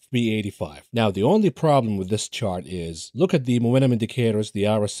support at 385. Now, the only problem with this chart is, look at the momentum indicators, the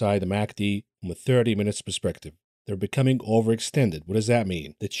RSI, the MACD, from a 30 minutes perspective. They're becoming overextended. What does that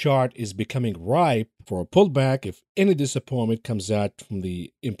mean? The chart is becoming ripe for a pullback if any disappointment comes out from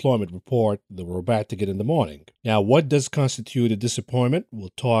the employment report that we're about to get in the morning. Now, what does constitute a disappointment? We'll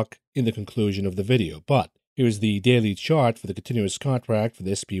talk in the conclusion of the video. But here's the daily chart for the continuous contract for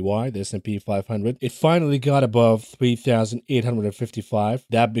the SPY, the S&P 500. It finally got above 3,855.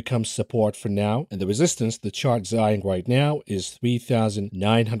 That becomes support for now. And the resistance the chart's eyeing right now is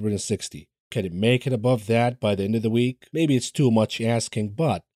 3,960. Can it make it above that by the end of the week? Maybe it's too much asking,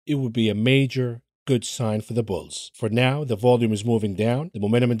 but it would be a major good sign for the bulls. For now, the volume is moving down. The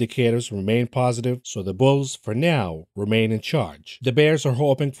momentum indicators remain positive, so the bulls, for now, remain in charge. The bears are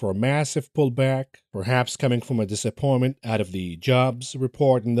hoping for a massive pullback, perhaps coming from a disappointment out of the jobs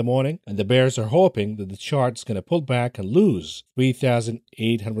report in the morning, and the bears are hoping that the chart's going to pull back and lose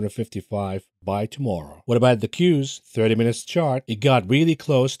 3,855 by tomorrow. What about the Qs? 30 minutes chart. It got really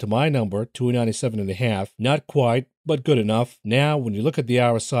close to my number, 297.5. Not quite, but good enough. Now, when you look at the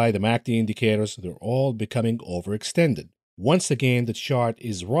RSI, the MACD indicators, they're all becoming overextended. Once again, the chart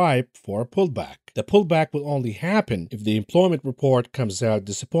is ripe for a pullback. The pullback will only happen if the employment report comes out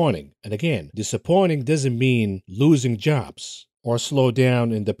disappointing. And again, disappointing doesn't mean losing jobs. or a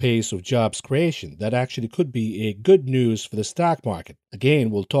slowdown in the pace of jobs creation, that actually could be a good news for the stock market. Again,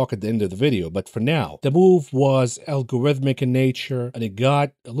 we'll talk at the end of the video, but for now, the move was algorithmic in nature and it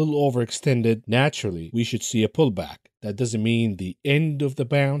got a little overextended. Naturally, we should see a pullback. That doesn't mean the end of the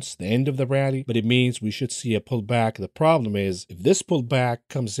bounce, the end of the rally, but it means we should see a pullback. The problem is, if this pullback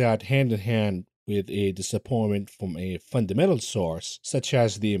comes out hand in hand with a disappointment from a fundamental source, such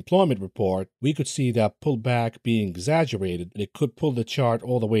as the employment report, we could see that pullback being exaggerated, and it could pull the chart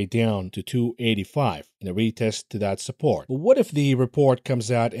all the way down to 285 in a retest to that support. But what if the report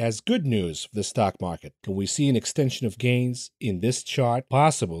comes out as good news for the stock market? Can we see an extension of gains in this chart?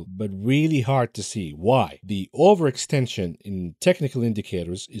 Possible, but really hard to see. Why? The overextension in technical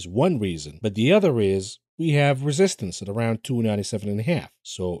indicators is one reason, but the other is we have resistance at around 297.5.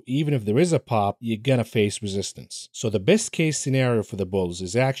 So even if there is a pop, you're gonna face resistance. So the best case scenario for the bulls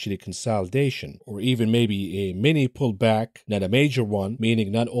is actually consolidation, or even maybe a mini pullback, not a major one,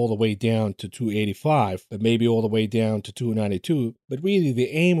 meaning not all the way down to 285, but maybe all the way down to 292. But really the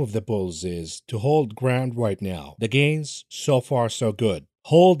aim of the bulls is to hold ground right now. The gains, so far so good.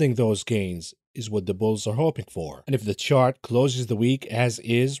 Holding those gains is what the bulls are hoping for. And if the chart closes the week as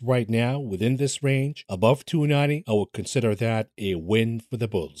is right now within this range, above 290, I would consider that a win for the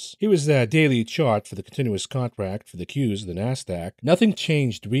bulls. Here is the daily chart for the continuous contract for the Qs, the Nasdaq. Nothing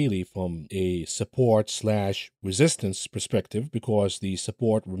changed really from a support/resistance perspective because the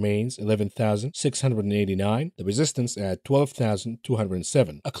support remains 11,689, the resistance at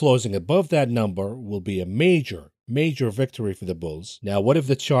 12,207. A closing above that number will be a major victory for the bulls. Now, what if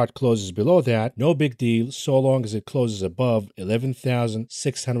the chart closes below that? No big deal, so long as it closes above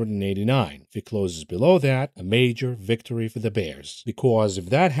 11,689. If it closes below that, a major victory for the bears. Because if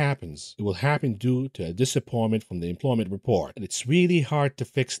that happens, it will happen due to a disappointment from the employment report. And it's really hard to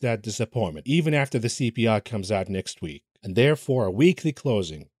fix that disappointment, even after the CPI comes out next week. And therefore, a weekly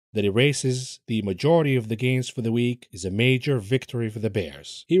closing that erases the majority of the gains for the week is a major victory for the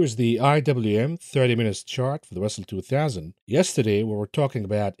bears. Here is the IWM 30 minutes chart for the Russell 2000. Yesterday, we were talking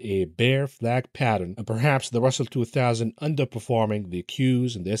about a bear flag pattern, and perhaps the Russell 2000 underperforming the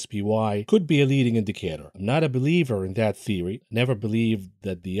Qs and the SPY could be a leading indicator. I'm not a believer in that theory. I never believed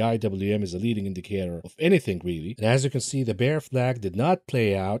that the IWM is a leading indicator of anything really. And as you can see, the bear flag did not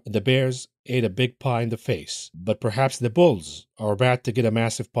play out, and the bears ate a big pie in the face. But perhaps the bulls are about to get a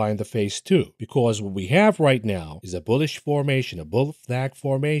massive pie in the face too, because what we have right now is a bullish formation, a bull flag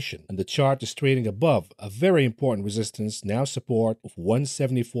formation, and the chart is trading above a very important resistance, now support of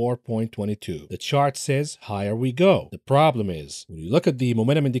 174.22. The chart says higher we go. The problem is, when you look at the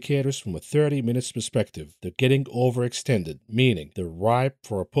momentum indicators from a 30 minutes perspective, they're getting overextended, meaning they're ripe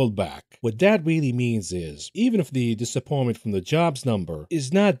for a pullback. What that really means is, even if the disappointment from the jobs number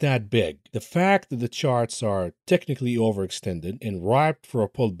is not that big, the fact that the charts are technically overextended and ripe for a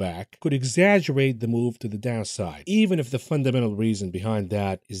pullback could exaggerate the move to the downside, even if the fundamental reason behind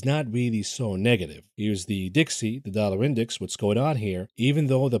that is not really so negative. Here's the Dixie, the dollar index. What's going on here? Even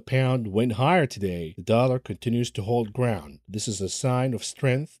though the pound went higher today, the dollar continues to hold ground. This is a sign of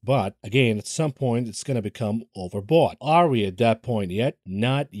strength, but again, at some point, it's going to become overbought. Are we at that point yet?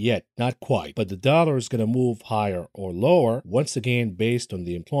 Not yet, not quite. But the dollar is going to move higher or lower, once again, based on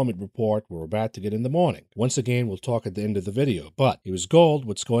the employment report we're about to get in the morning. Once again, we'll talk at the end of the video. But here's gold.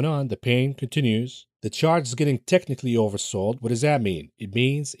 What's going on? The pain continues. The chart is getting technically oversold. What does that mean? It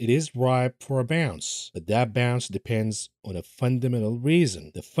means it is ripe for a bounce. But that bounce depends on a fundamental reason.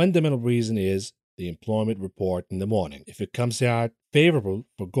 The fundamental reason is the employment report in the morning. If it comes out favorable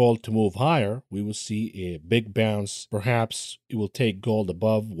for gold to move higher, we will see a big bounce. Perhaps it will take gold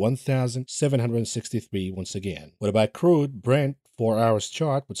above 1,763 once again. What about crude? Brent, 4 hours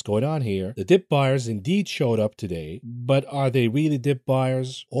chart. What's going on here? The dip buyers indeed showed up today, but are they really dip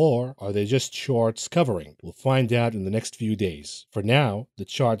buyers or are they just shorts covering? We'll find out in the next few days. For now, the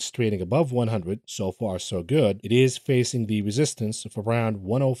chart's trading above 100. So far, so good. It is facing the resistance of around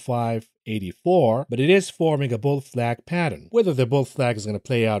 105.84, but it is forming a bull flag pattern. Whether the bull flag is going to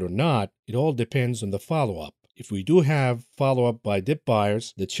play out or not, it all depends on the follow-up. If we do have follow-up by dip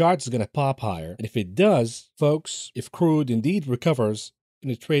buyers, the chart is going to pop higher. And if it does, folks, if crude indeed recovers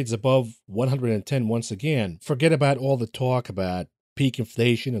and it trades above 110 once again, forget about all the talk about peak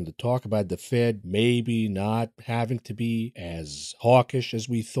inflation and the talk about the Fed maybe not having to be as hawkish as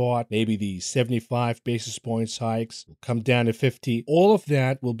we thought, maybe the 75 basis points hikes will come down to 50, all of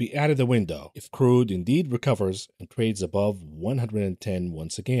that will be out of the window if crude indeed recovers and trades above 110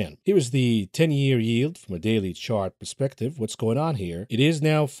 once again. Here is the 10-year yield from a daily chart perspective. What's going on here? It is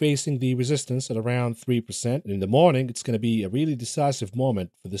now facing the resistance at around 3%, and in the morning it's going to be a really decisive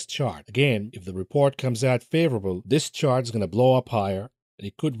moment for this chart. Again, if the report comes out favorable, this chart is going to blow up higher, and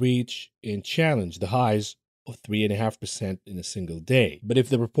it could reach and challenge the highs of 3.5% in a single day. But if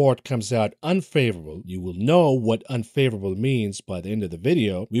the report comes out unfavorable, you will know what unfavorable means by the end of the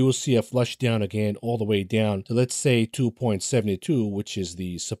video. We will see a flush down again all the way down to, let's say, 2.72, which is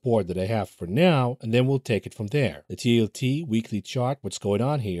the support that I have for now, and then we'll take it from there. The TLT weekly chart, what's going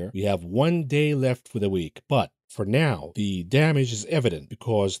on here? We have 1 day left for the week, but for now, the damage is evident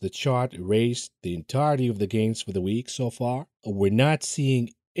because the chart erased the entirety of the gains for the week so far. We're not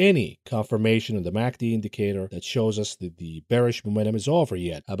seeing any confirmation of the MACD indicator that shows us that the bearish momentum is over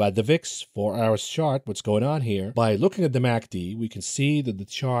yet. About the VIX 4-hour chart, what's going on here? By looking at the MACD, we can see that the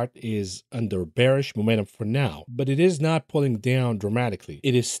chart is under bearish momentum for now, but it is not pulling down dramatically.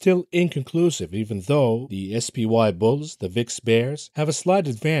 It is still inconclusive, even though the SPY bulls, the VIX bears, have a slight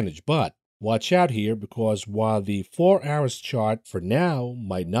advantage, but watch out here, because while the 4 hours chart for now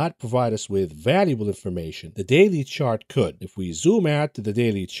might not provide us with valuable information, the daily chart could. If we zoom out to the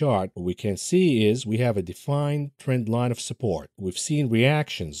daily chart, what we can see is we have a defined trend line of support. We've seen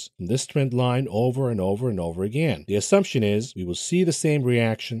reactions from this trend line over and over and over again. The assumption is we will see the same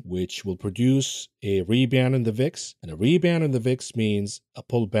reaction, which will produce a rebound in the VIX, and a rebound in the VIX means a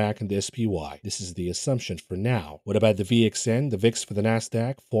pullback in the SPY. This is the assumption for now. What about the VXN, the VIX for the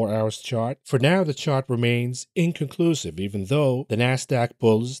NASDAQ 4 hours chart? For now, the chart remains inconclusive, even though the NASDAQ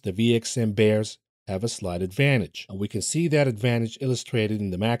bulls, the VXN bears, have a slight advantage. And we can see that advantage illustrated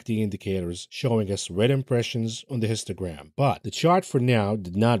in the MACD indicators showing us red impressions on the histogram. But the chart for now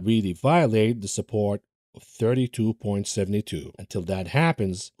did not really violate the support of 32.72. Until that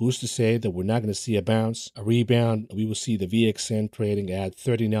happens, who's to say that we're not going to see a bounce, a rebound, we will see the VXN trading at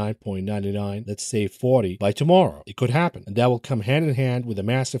 39.99, let's say 40, by tomorrow. It could happen, and that will come hand in hand with a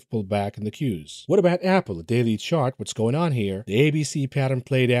massive pullback in the Qs. What about Apple, the daily chart? What's going on here? The ABC pattern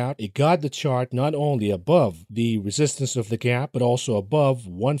played out. It got the chart not only above the resistance of the gap, but also above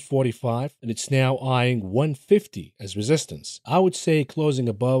 145, and it's now eyeing 150 as resistance. I would say closing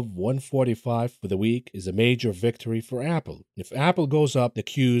above 145 for the week is a major victory for Apple. If Apple goes up, the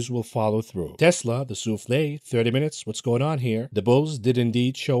Qs will follow through. Tesla, the souffle, 30 minutes, what's going on here? The bulls did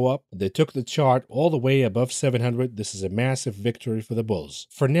indeed show up. They took the chart all the way above 700. This is a massive victory for the bulls.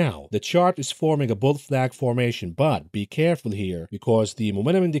 For now, the chart is forming a bull flag formation, but be careful here because the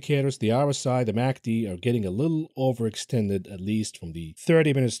momentum indicators, the RSI, the MACD, are getting a little overextended, at least from the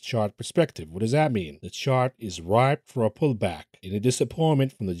 30 minutes chart perspective. What does that mean? The chart is ripe for a pullback. In a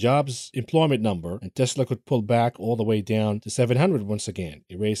disappointment from the jobs employment number, and Tesla could pull back all the way down to 700 once again,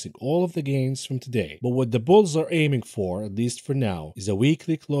 erasing all of the gains from today. But what the bulls are aiming for, at least for now, is a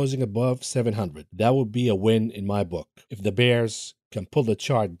weekly closing above 700. That would be a win in my book. If the bears can pull the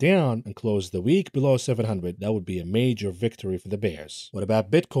chart down and close the week below 700, that would be a major victory for the bears. What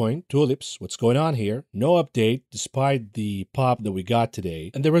about Bitcoin? Tulips, what's going on here? No update despite the pop that we got today,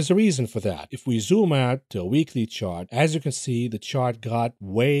 and there is a reason for that. If we zoom out to a weekly chart, as you can see, the chart got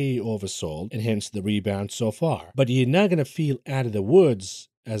way oversold, and hence the rebound so far. But you're not going to feel out of the woods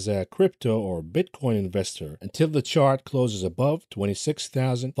as a crypto or Bitcoin investor until the chart closes above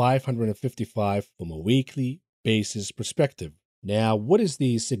 26,555 from a weekly basis perspective. Now, what is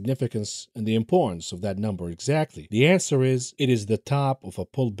the significance and the importance of that number exactly? The answer is it is the top of a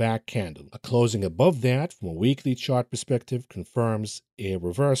pullback candle. A closing above that from a weekly chart perspective confirms a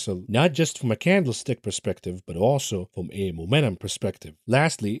reversal, not just from a candlestick perspective, but also from a momentum perspective.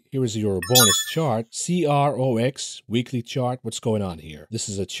 Lastly, here is your bonus chart, CROX weekly chart. What's going on here? This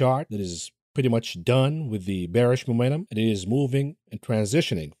is a chart that is pretty much done with the bearish momentum, and it is moving and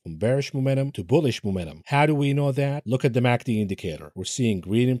transitioning from bearish momentum to bullish momentum. How do we know that? Look at the MACD indicator. We're seeing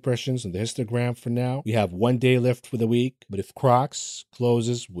green impressions on the histogram for now. We have 1 day left for the week, but if CROX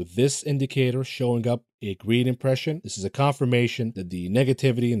closes with this indicator showing up a green impression, this is a confirmation that the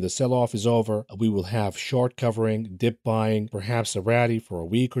negativity and the sell-off is over. We will have short covering, dip buying, perhaps a rally for a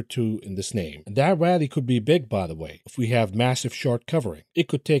week or two in this name. And that rally could be big, by the way, if we have massive short covering. It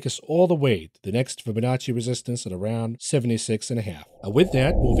could take us all the way to the next Fibonacci resistance at around 76.5. With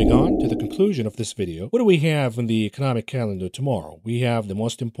that, moving on to the conclusion of this video, what do we have in the economic calendar tomorrow? We have the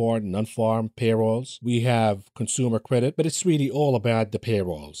most important non-farm payrolls. We have consumer credit, but it's really all about the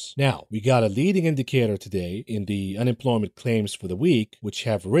payrolls. Now, we got a leading indicator later today in the unemployment claims for the week, which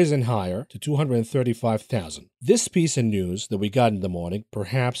have risen higher to 235,000. This piece of news that we got in the morning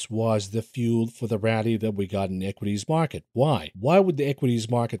perhaps was the fuel for the rally that we got in the equities market. Why? Why would the equities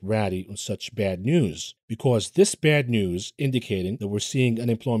market rally on such bad news? Because this bad news indicating that we're seeing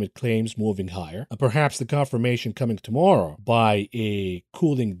unemployment claims moving higher, and perhaps the confirmation coming tomorrow by a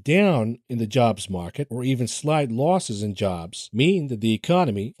cooling down in the jobs market or even slight losses in jobs, mean that the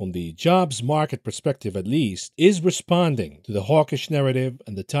economy, from the jobs market perspective at least, is responding to the hawkish narrative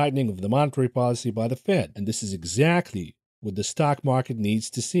and the tightening of the monetary policy by the Fed. And this is exactly what the stock market needs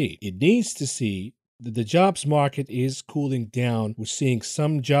to see. It needs to see that the jobs market is cooling down. We're seeing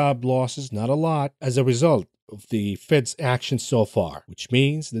some job losses, not a lot, as a result of the Fed's action so far, which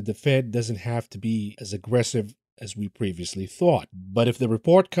means that the Fed doesn't have to be as aggressive as we previously thought. But if the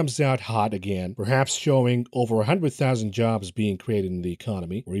report comes out hot again, perhaps showing over 100,000 jobs being created in the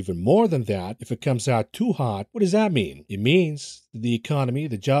economy, or even more than that, if it comes out too hot, what does that mean? It means that the economy,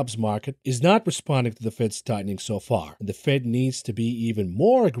 the jobs market, is not responding to the Fed's tightening so far. And the Fed needs to be even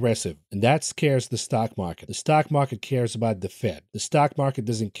more aggressive. And that scares the stock market. The stock market cares about the Fed. The stock market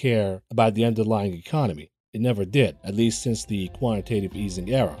doesn't care about the underlying economy. It never did, at least since the quantitative easing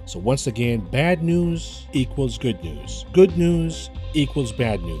era. So once again, bad news equals good news. Good news equals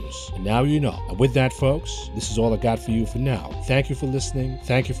bad news. And now you know. And with that, folks, this is all I got for you for now. Thank you for listening.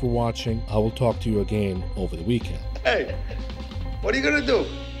 Thank you for watching. I will talk to you again over the weekend. Hey, what are you gonna do?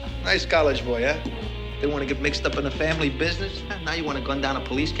 Nice college boy, huh? Didn't want to get mixed up in the family business? Huh? Now you want to gun down a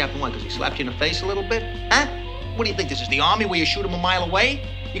police captain, why? Because he slapped you in the face a little bit? Huh? What do you think, this is the army where you shoot him a mile away?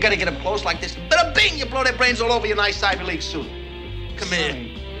 You gotta get them close like this, and bada bing, you blow their brains all over your nice Ivy League suit. Come here.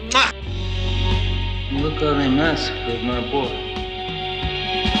 Mwah. Look how they massacred my boy.